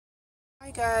Hi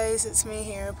guys, it's me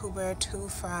here, Pooh Bear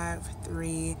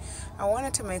 253. I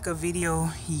wanted to make a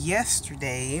video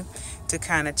yesterday to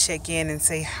kind of check in and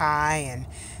say hi and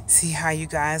see how you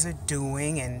guys are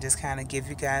doing and just kind of give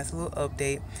you guys a little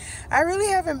update. I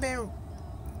really haven't been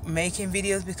making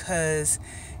videos because,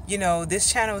 you know,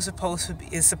 this channel is supposed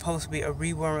to be a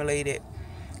reborn related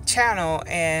channel,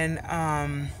 and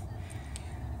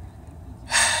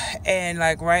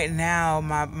like right now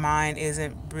my mind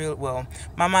isn't real well.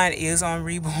 My mind is on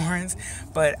reborns,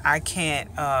 but I can't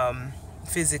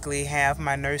physically have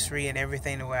my nursery and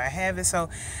everything the way I have it. So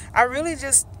I really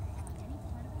just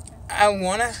I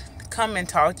want to come and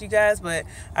talk to you guys, but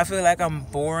I feel like I'm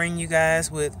boring you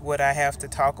guys with what I have to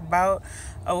talk about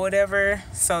or whatever.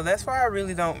 So that's why I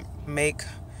really don't make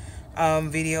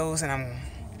videos, and I'm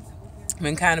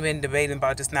been kind of been debating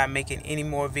about just not making any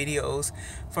more videos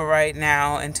for right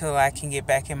now until I can get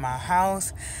back in my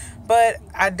house. But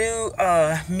I do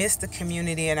miss the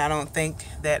community, and I don't think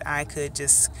that I could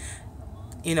just,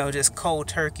 you know, just cold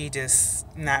turkey just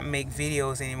not make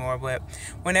videos anymore. But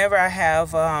whenever I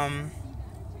have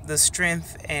the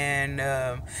strength and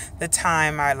the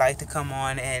time, I like to come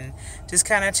on and just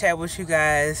kind of chat with you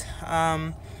guys.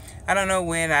 I don't know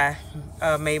when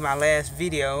I made my last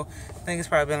video. I think it's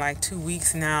probably been like 2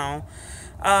 weeks now.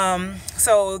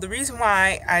 So the reason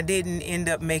why I didn't end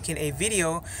up making a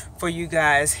video for you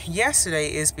guys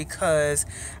yesterday is because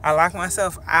I locked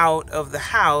myself out of the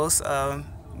house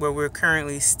where we're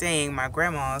currently staying, my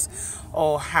grandma's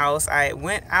old house. I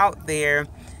went out there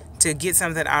to get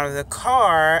something out of the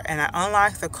car, and I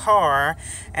unlocked the car,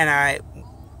 and I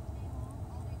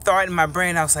thought in my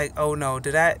brain, I was like, oh no,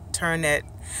 did I turn that?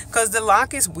 Because the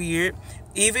lock is weird.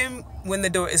 Even when the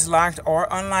door is locked or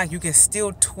unlocked, you can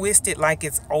still twist it like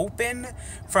it's open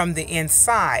from the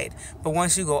inside. But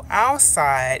once you go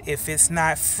outside, if it's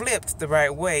not flipped the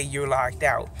right way, you're locked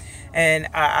out. And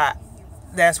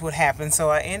that's what happened. So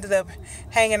I ended up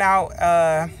hanging out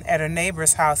at a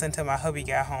neighbor's house until my hubby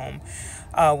got home,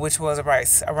 which was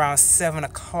around 7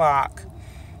 o'clock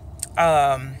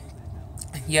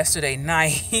yesterday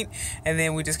night. And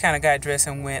then we just kind of got dressed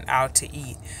and went out to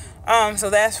eat. So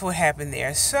that's what happened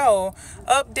there. So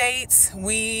updates,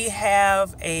 we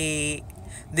have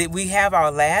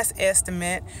our last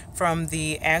estimate from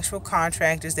the actual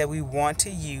contractors that we want to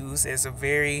use. Is a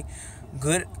very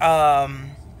good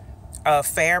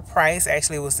fair price.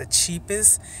 Actually, it was the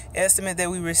cheapest estimate that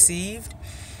we received.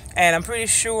 And I'm pretty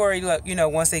sure, you know,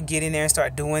 once they get in there and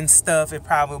start doing stuff, it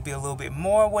probably will be a little bit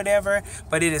more, whatever.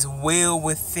 But it is well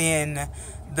within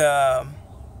the,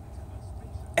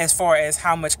 as far as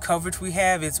how much coverage we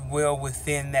have, it's well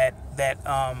within that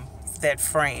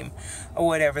frame or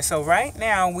whatever. So right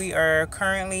now we are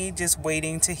currently just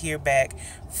waiting to hear back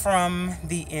from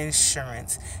the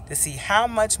insurance to see how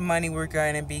much money we're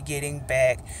going to be getting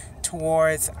back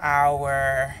towards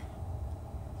our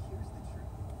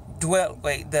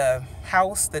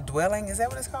the dwelling, is that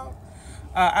what it's called?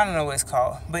 I don't know what it's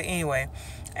called, but anyway.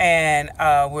 And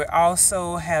we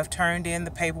also have turned in the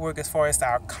paperwork as far as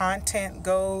our content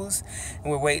goes,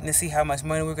 and we're waiting to see how much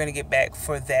money we're going to get back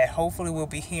for that. Hopefully we'll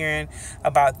be hearing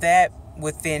about that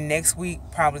within next week,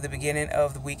 probably the beginning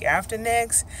of the week after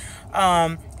next.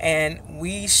 And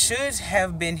we should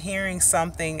have been hearing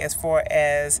something as far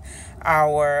as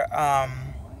our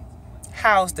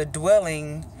house, the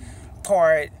dwelling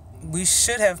part. We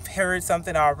should have heard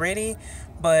something already,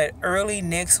 but early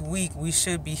next week we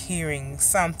should be hearing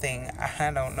something. I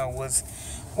don't know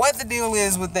what the deal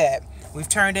is with that. We've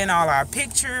turned in all our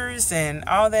pictures and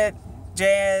all that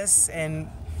jazz, and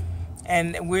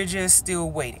we're just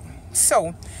still waiting.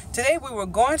 So today we were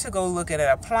going to go look at an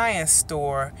appliance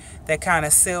store that kind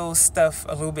of sells stuff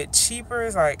a little bit cheaper.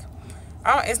 It's like,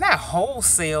 it's not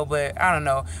wholesale, but I don't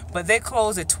know. But they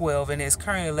close at 12, and it's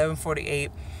currently 11:48.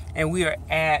 And we are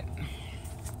at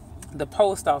the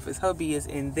post office. Hubby is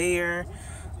in there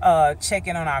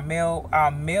checking on our mail. Our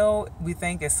mail, we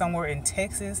think, is somewhere in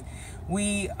Texas.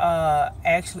 We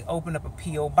actually opened up a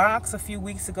P.O. box a few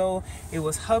weeks ago. It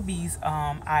was hubby's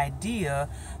idea,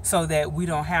 so that we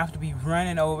don't have to be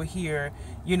running over here,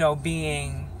 you know,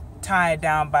 being tied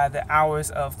down by the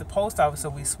hours of the post office. So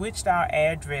we switched our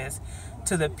address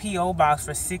to the P.O. box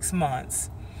for 6 months.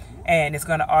 And it's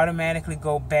going to automatically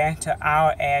go back to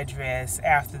our address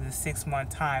after the 6-month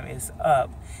time is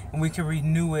up. And we can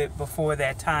renew it before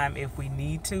that time if we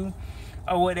need to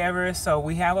or whatever. So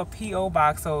we have a P.O.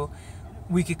 box so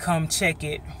we could come check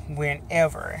it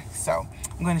whenever. So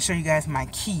I'm going to show you guys my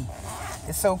key.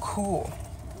 It's so cool.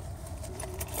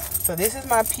 So this is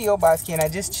my P.O. box key, and I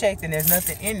just checked and there's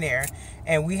nothing in there.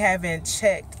 And we haven't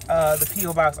checked the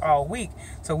P.O. box all week.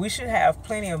 So we should have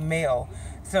plenty of mail.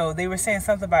 So they were saying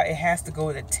something about it has to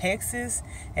go to Texas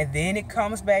and then it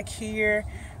comes back here.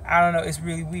 I don't know. It's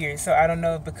really weird. So I don't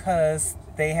know if because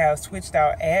they have switched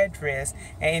our address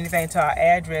and anything to our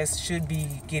address should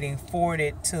be getting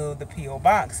forwarded to the P.O.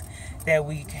 box that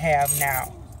we have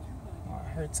now. Oh, I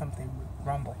heard something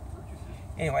rumble.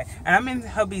 Anyway, and I'm in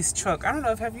hubby's truck. I don't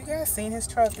know if have you guys seen his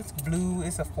truck? It's blue.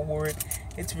 It's a Ford.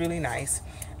 It's really nice.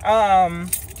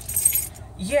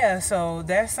 Yeah, so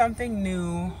that's something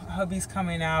new. Hubby's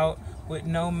coming out with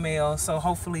no mail, so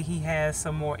hopefully he has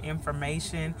some more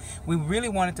information. We really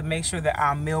wanted to make sure that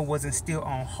our mail wasn't still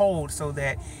on hold, so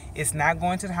that it's not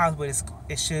going to the house, but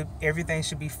everything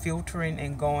should be filtering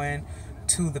and going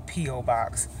to the P.O.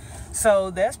 box.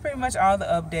 So that's pretty much all the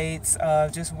updates.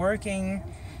 Just working.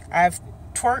 I've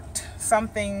tweaked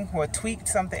something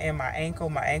in my ankle.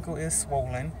 My ankle is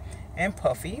swollen and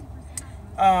puffy.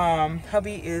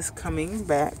 Hubby is coming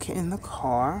back in the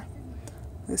car.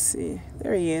 Let's see.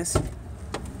 There he is.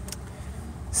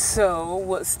 So,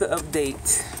 what's the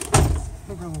update?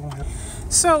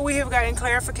 So, we have gotten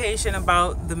clarification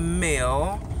about the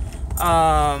mail.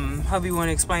 Hubby, want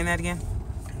to explain that again?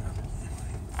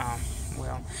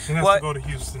 Well. He has to go to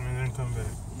Houston and then come back.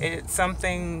 If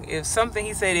something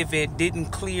he said if it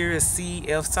didn't clear a C,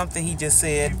 if something he just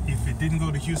said. If it didn't go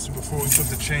to Houston before we put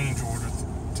the change order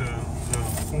to the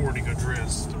forwarding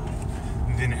address,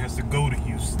 and then it has to go to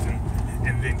Houston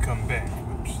and then come back,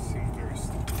 which seems very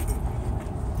stupid.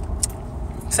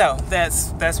 So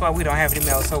that's why we don't have any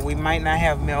mail. So we might not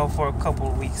have mail for a couple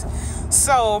of weeks.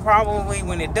 So probably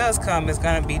when it does come, it's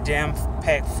gonna be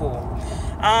jam-packed full.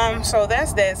 So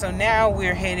that's that. So now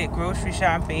we're headed grocery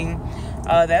shopping.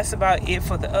 That's about it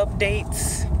for the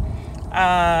updates.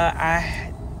 I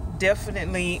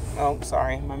definitely, oh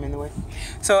sorry, I'm in the way.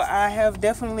 So I have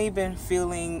definitely been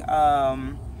feeling, I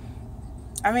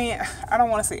mean, I don't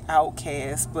want to say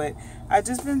outcast, but I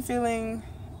just been feeling,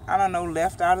 I don't know,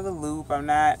 left out of the loop. I'm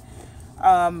not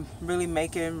really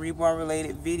making reborn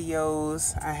related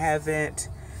videos. I haven't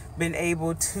been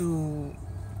able to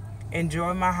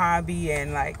enjoy my hobby,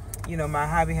 and like, you know, my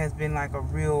hobby has been like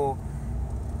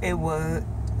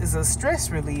it's a stress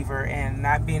reliever, and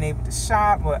not being able to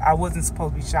shop. Well, I wasn't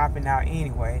supposed to be shopping now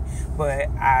anyway, but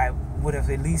I would have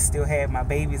at least still had my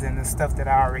babies and the stuff that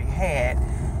I already had,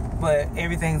 but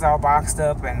everything's all boxed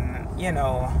up, and you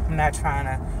know,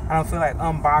 I don't feel like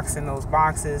unboxing those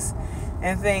boxes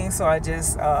and things. So I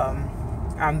just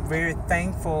I'm very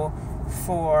thankful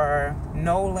for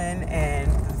Nolan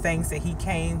and the things that he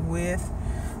came with.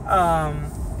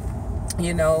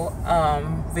 You know,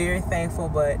 very thankful,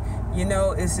 but you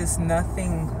know, it's just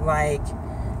nothing like,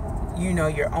 you know,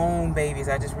 your own babies.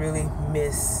 I just really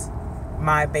miss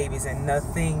my babies, and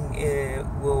nothing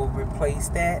will replace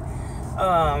that.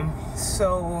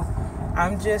 So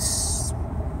I'm just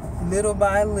little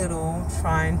by little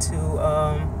trying to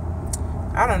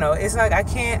I don't know, it's like I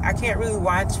can't really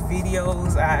watch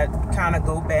videos. I kind of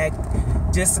go back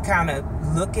just to kind of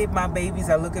look at my babies.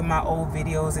 I look at my old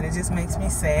videos, and it just makes me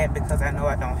sad because I know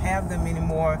I don't have them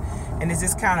anymore, and it's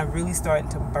just kind of really starting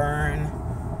to burn.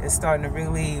 It's starting to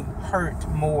really hurt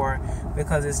more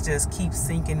because it just keeps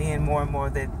sinking in more and more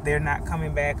that they're not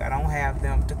coming back. I don't have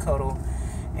them to cuddle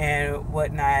and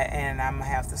whatnot, and I'm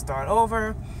gonna have to start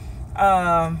over.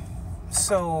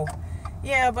 So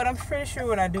yeah, but I'm pretty sure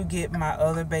when I do get my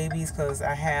other babies, because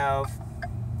I have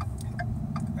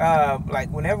like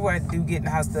whenever I do get in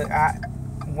the house,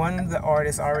 one of the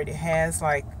artists already has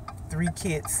like 3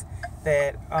 kits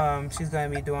that she's going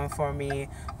to be doing for me.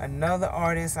 Another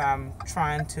artist I'm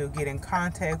trying to get in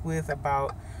contact with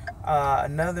about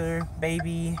another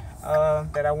baby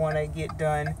that I want to get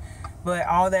done, but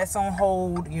all that's on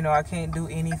hold. You know, I can't do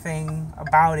anything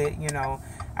about it. You know,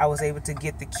 I was able to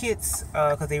get the kits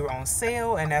because they were on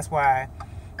sale, and that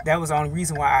was the only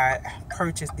reason why I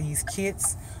purchased these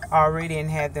kits already and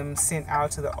had them sent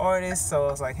out to the artist. So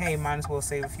I was like, hey, might as well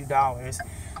save a few dollars.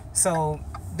 So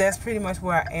that's pretty much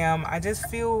where I am. I just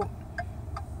feel,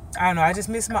 I don't know, I just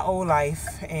miss my old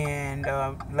life, and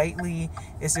lately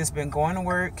it's just been going to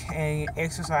work and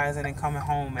exercising and coming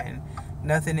home and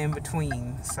nothing in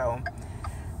between. So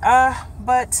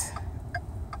but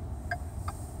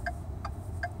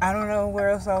I don't know where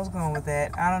else I was going with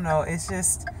that. I don't know. It's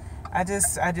just I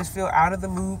just feel out of the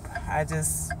loop.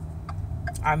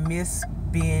 I miss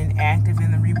being active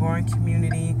in the reborn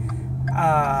community.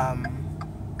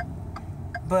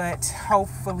 But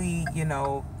hopefully, you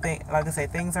know, like I said,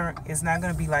 it's not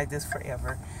going to be like this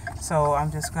forever. So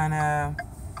I'm just going to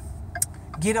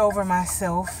get over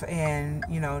myself and,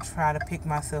 you know, try to pick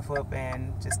myself up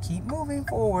and just keep moving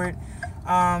forward.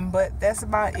 But that's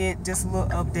about it. Just a little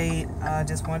update.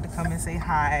 Just wanted to come and say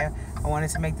hi. I wanted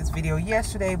to make this video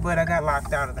yesterday, but I got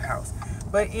locked out of the house.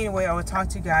 But anyway, I will talk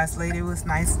to you guys later. It was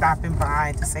nice stopping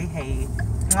by to say hey.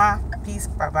 Mwah, peace,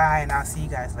 bye-bye, and I'll see you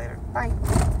guys later. Bye.